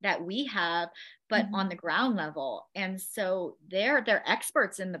that we have, but on the ground level. And so they're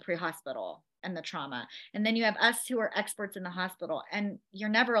experts in the pre-hospital and the trauma. And then you have us who are experts in the hospital, and you're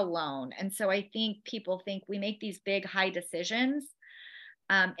never alone. And so I think people think we make these big, high decisions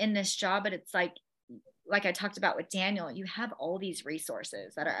in this job, but it's like I talked about with Daniel, you have all these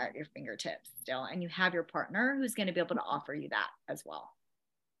resources that are at your fingertips still, and you have your partner who's going to be able to offer you that as well.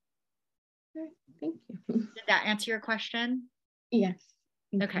 Thank you. Did that answer your question? Yes.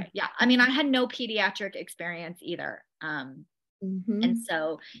 Okay. Yeah. I mean, I had no pediatric experience either. And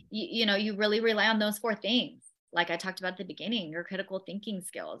so, you really rely on those 4 things. Like I talked about at the beginning, your critical thinking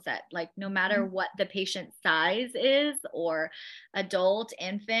skills that like, no matter what the patient size is, or adult,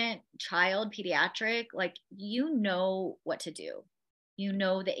 infant, child, pediatric, like, what to do.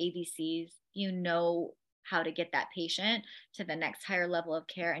 The ABCs, how to get that patient to the next higher level of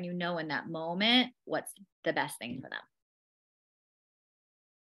care. And in that moment, what's the best thing for them.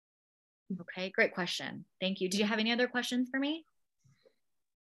 Okay, great question. Thank you. Did you have any other questions for me?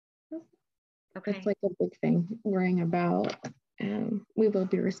 Okay. It's like a big thing worrying about. We will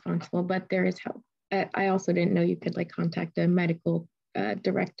be responsible, but there is help. I also didn't know you could like contact a medical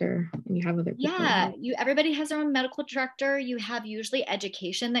director, and you have other people. Yeah, everybody has their own medical director. You have usually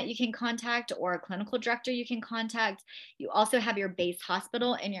education that you can contact, or a clinical director you can contact. You also have your base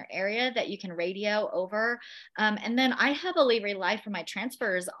hospital in your area that you can radio over. And then I heavily rely for my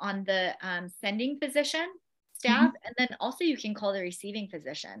transfers on the sending physician staff. And then also you can call the receiving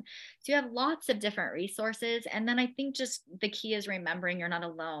physician. So you have lots of different resources. And then I think just the key is remembering you're not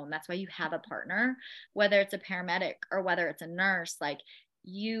alone. That's why you have a partner, whether it's a paramedic or whether it's a nurse. Like,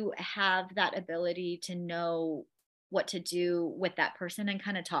 you have that ability to know what to do with that person and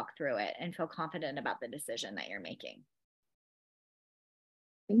kind of talk through it and feel confident about the decision that you're making.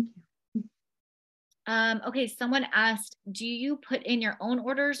 Thank you. Okay, someone asked, do you put in your own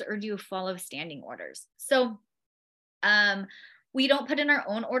orders or do you follow standing orders? So we don't put in our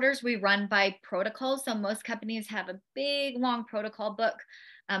own orders. We run by protocols. So most companies have a big, long protocol book,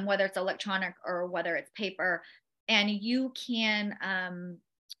 whether it's electronic or whether it's paper. And you can,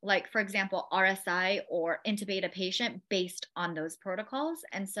 like, for example, RSI or intubate a patient based on those protocols.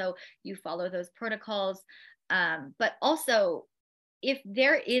 And so you follow those protocols. But also, if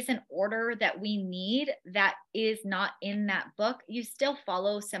there is an order that we need that is not in that book, you still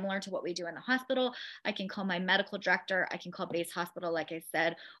follow similar to what we do in the hospital. I can call my medical director. I can call base hospital, like I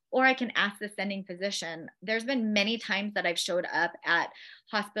said, or I can ask the sending physician. There's been many times that I've showed up at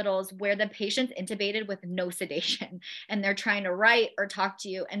hospitals where the patient's intubated with no sedation and they're trying to write or talk to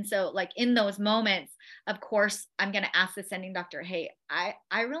you. And so like in those moments, of course, I'm going to ask the sending doctor, hey,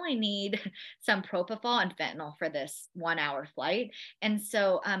 I really need some propofol and fentanyl for this 1 hour flight. And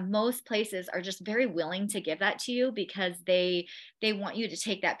so most places are just very willing to give that to you because they want you to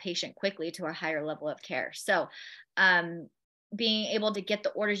take that patient quickly to a higher level of care. So being able to get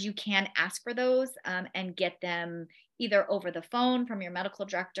the orders, you can ask for those and get them either over the phone from your medical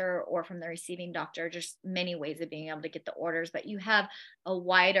director or from the receiving doctor, just many ways of being able to get the orders, but you have a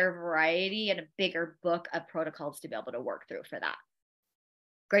wider variety and a bigger book of protocols to be able to work through for that.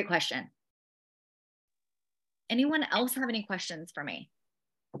 Great question. Anyone else have any questions for me?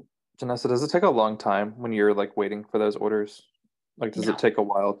 Janessa, does it take a long time when you're like waiting for those orders? Like, does No. it take a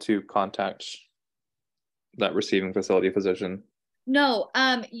while to contact that receiving facility physician? No,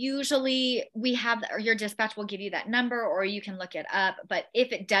 usually we have, or your dispatch will give you that number, or you can look it up. But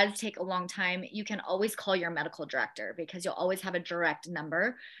if it does take a long time, you can always call your medical director, because you'll always have a direct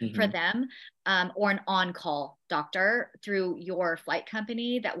number for them, or an on-call doctor through your flight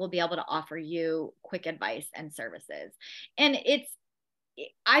company that will be able to offer you quick advice and services. And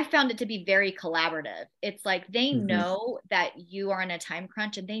I found it to be very collaborative. It's like they know that you are in a time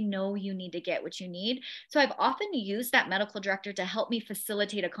crunch and they know you need to get what you need. So I've often used that medical director to help me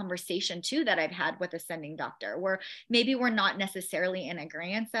facilitate a conversation too that I've had with a sending doctor, where maybe we're not necessarily in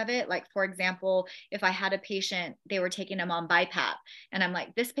agreement of it. Like, for example, if I had a patient, they were taking them on BiPAP, and I'm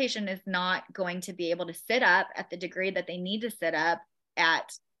like, this patient is not going to be able to sit up at the degree that they need to sit up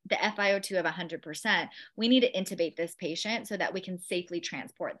at the FiO2 of 100%, we need to intubate this patient so that we can safely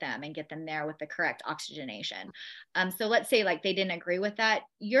transport them and get them there with the correct oxygenation. So let's say like they didn't agree with that,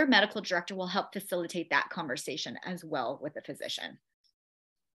 your medical director will help facilitate that conversation as well with the physician.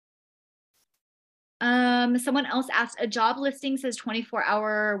 Someone else asked, a job listing says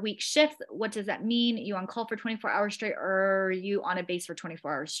 24-hour week shifts. What does that mean? You on call for 24 hours straight, or are you on a base for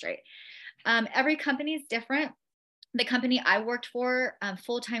 24 hours straight? Every company is different. The company I worked for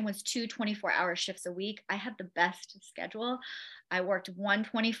full-time was 2 24-hour shifts a week. I had the best schedule. I worked 1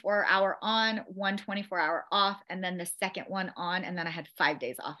 24-hour on, 1 24-hour off, and then the second one on, and then I had 5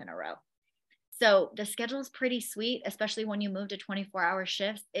 days off in a row. So the schedule is pretty sweet, especially when you move to 24-hour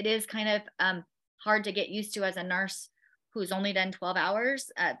shifts. It is kind of hard to get used to as a nurse who's only done 12 hours.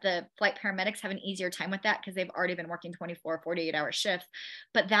 The flight paramedics have an easier time with that because they've already been working 24, 48-hour shifts.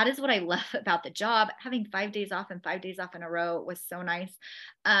 But that is what I love about the job. Having 5 days off and 5 days off in a row was so nice.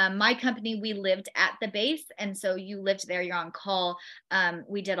 My company, we lived at the base. And so you lived there, you're on call.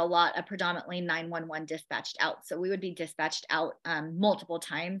 We did a lot of predominantly 911 dispatched out. So we would be dispatched out multiple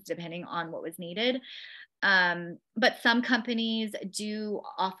times depending on what was needed. But some companies do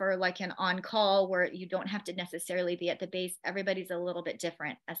offer like an on-call where you don't have to necessarily be at the base. Everybody's a little bit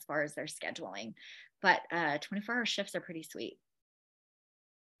different as far as their scheduling, but 24-hour shifts are pretty sweet.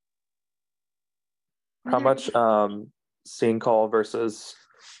 How much scene call versus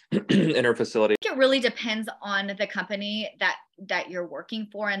interfacility? It really depends on the company that you're working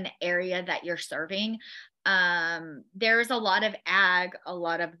for and the area that you're serving. There's a lot of ag, a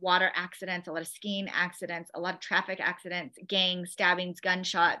lot of water accidents, a lot of skiing accidents, a lot of traffic accidents, gang stabbings,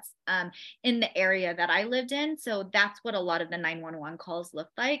 gunshots in the area that I lived in. So that's what a lot of the 911 calls look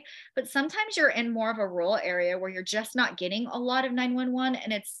like. But sometimes you're in more of a rural area where you're just not getting a lot of 911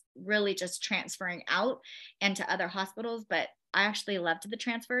 and it's really just transferring out and to other hospitals. But I actually loved the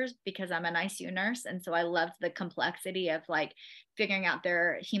transfers because I'm an ICU nurse. And so I loved the complexity of like figuring out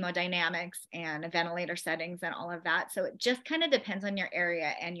their hemodynamics and ventilator settings and all of that. So it just kind of depends on your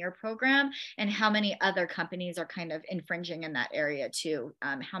area and your program and how many other companies are kind of infringing in that area too,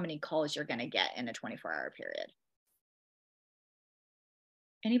 how many calls you're going to get in a 24-hour period.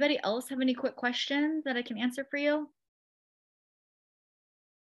 Anybody else have any quick questions that I can answer for you?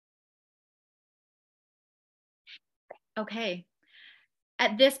 Okay.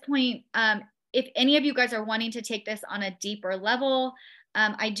 At this point, if any of you guys are wanting to take this on a deeper level,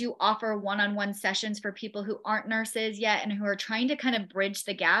 I do offer one-on-one sessions for people who aren't nurses yet and who are trying to kind of bridge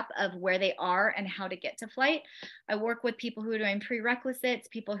the gap of where they are and how to get to flight. I work with people who are doing prerequisites,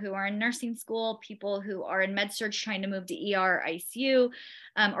 people who are in nursing school, people who are in med surg trying to move to ER, ICU,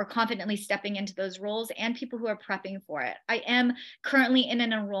 or confidently stepping into those roles, and people who are prepping for it. I am currently in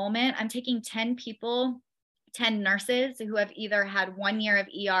an enrollment. I'm taking 10 people, 10 nurses who have either had 1 year of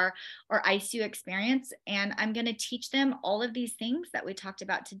ER or ICU experience. And I'm going to teach them all of these things that we talked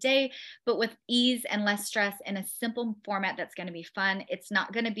about today, but with ease and less stress in a simple format that's going to be fun. It's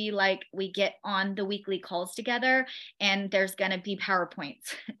not going to be like we get on the weekly calls together and there's going to be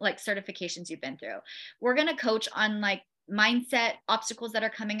PowerPoints, like certifications you've been through. We're going to coach on like mindset obstacles that are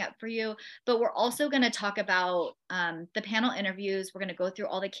coming up for you, but we're also going to talk about the panel interviews. We're going to go through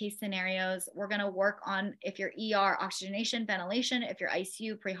all the case scenarios. We're going to work on if you're ER, oxygenation, ventilation, if you're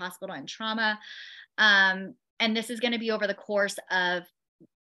ICU, pre-hospital and trauma. And this is going to be over the course of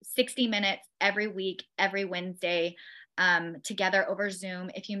 60 minutes every week, every Wednesday, together over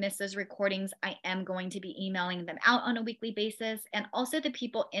Zoom. If you miss those recordings, I am going to be emailing them out on a weekly basis. And also the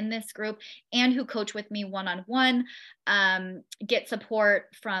people in this group and who coach with me one-on-one get support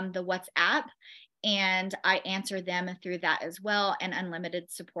from the WhatsApp, and I answer them through that as well, and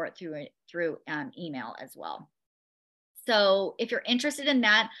unlimited support through email as well. So if you're interested in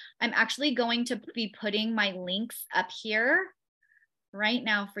that, I'm actually going to be putting my links up here right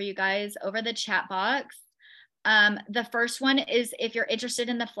now for you guys over the chat box. The first one is if you're interested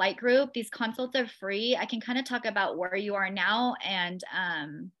in the flight group, these consults are free. I can kind of talk about where you are now and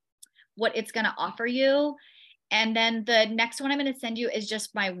what it's going to offer you. And then the next one I'm going to send you is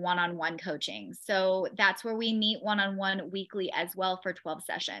just my one-on-one coaching. So that's where we meet one-on-one weekly as well for 12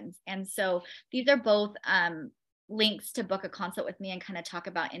 sessions. And so these are both links to book a consult with me and kind of talk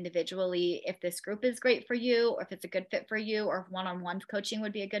about individually if this group is great for you, or if it's a good fit for you, or if one-on-one coaching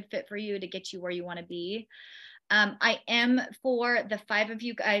would be a good fit for you to get you where you want to be. I am, for the 5 of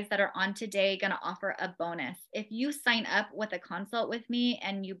you guys that are on today, going to offer a bonus. If you sign up with a consult with me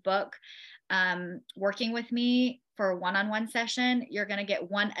and you book working with me for a one-on-one session, you're going to get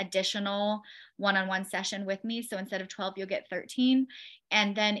 1 additional one-on-one session with me. So instead of 12, you'll get 13.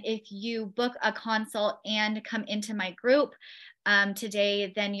 And then if you book a consult and come into my group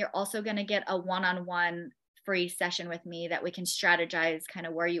today, then you're also going to get a one-on-one free session with me that we can strategize kind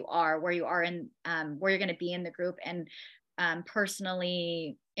of where you are in where you're going to be in the group, and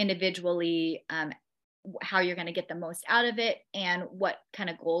personally, individually, how you're going to get the most out of it, and what kind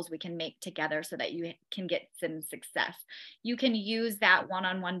of goals we can make together so that you can get some success. You can use that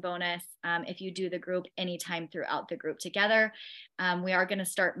one-on-one bonus if you do the group anytime throughout the group together. We are going to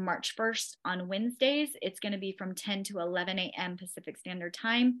start March 1st on Wednesdays. It's going to be from 10 to 11 a.m. Pacific Standard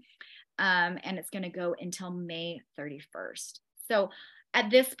Time. And it's going to go until May 31st. So at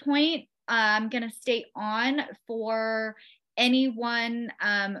this point, I'm going to stay on for anyone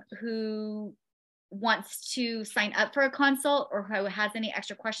who wants to sign up for a consult or who has any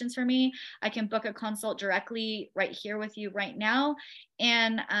extra questions for me. I can book a consult directly right here with you right now.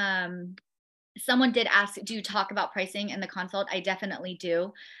 And someone did ask, do you talk about pricing in the consult? I definitely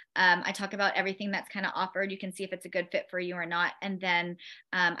do. I talk about everything that's kind of offered. You can see if it's a good fit for you or not. And then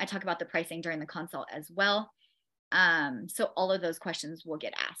I talk about the pricing during the consult as well. So all of those questions will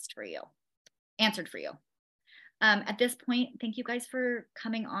get answered for you. At this point, thank you guys for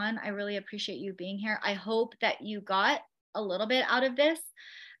coming on. I really appreciate you being here. I hope that you got a little bit out of this.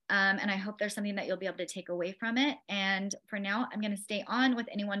 And I hope there's something that you'll be able to take away from it. And for now, I'm going to stay on with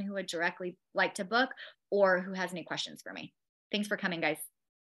anyone who would directly like to book or who has any questions for me. Thanks for coming, guys.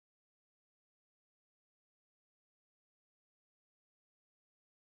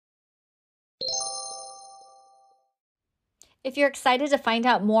 If you're excited to find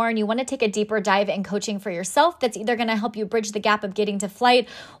out more and you want to take a deeper dive in coaching for yourself, that's either going to help you bridge the gap of getting to flight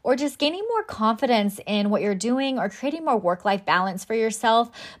or just gaining more confidence in what you're doing or creating more work-life balance for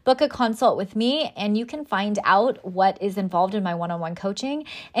yourself, book a consult with me and you can find out what is involved in my one-on-one coaching.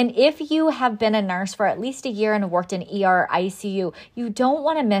 And if you have been a nurse for at least a year and worked in ER, ICU, you don't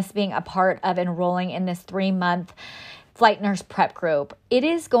want to miss being a part of enrolling in this 3-month flight nurse prep group. It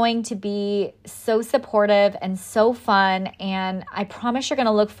is going to be so supportive and so fun. And I promise you're going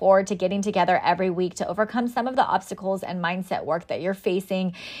to look forward to getting together every week to overcome some of the obstacles and mindset work that you're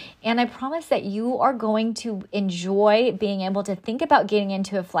facing. And I promise that you are going to enjoy being able to think about getting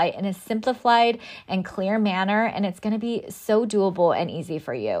into a flight in a simplified and clear manner. And it's going to be so doable and easy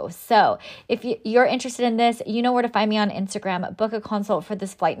for you. So if you're interested in this, you know where to find me on Instagram. Book a consult for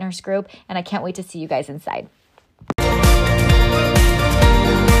this flight nurse group. And I can't wait to see you guys inside.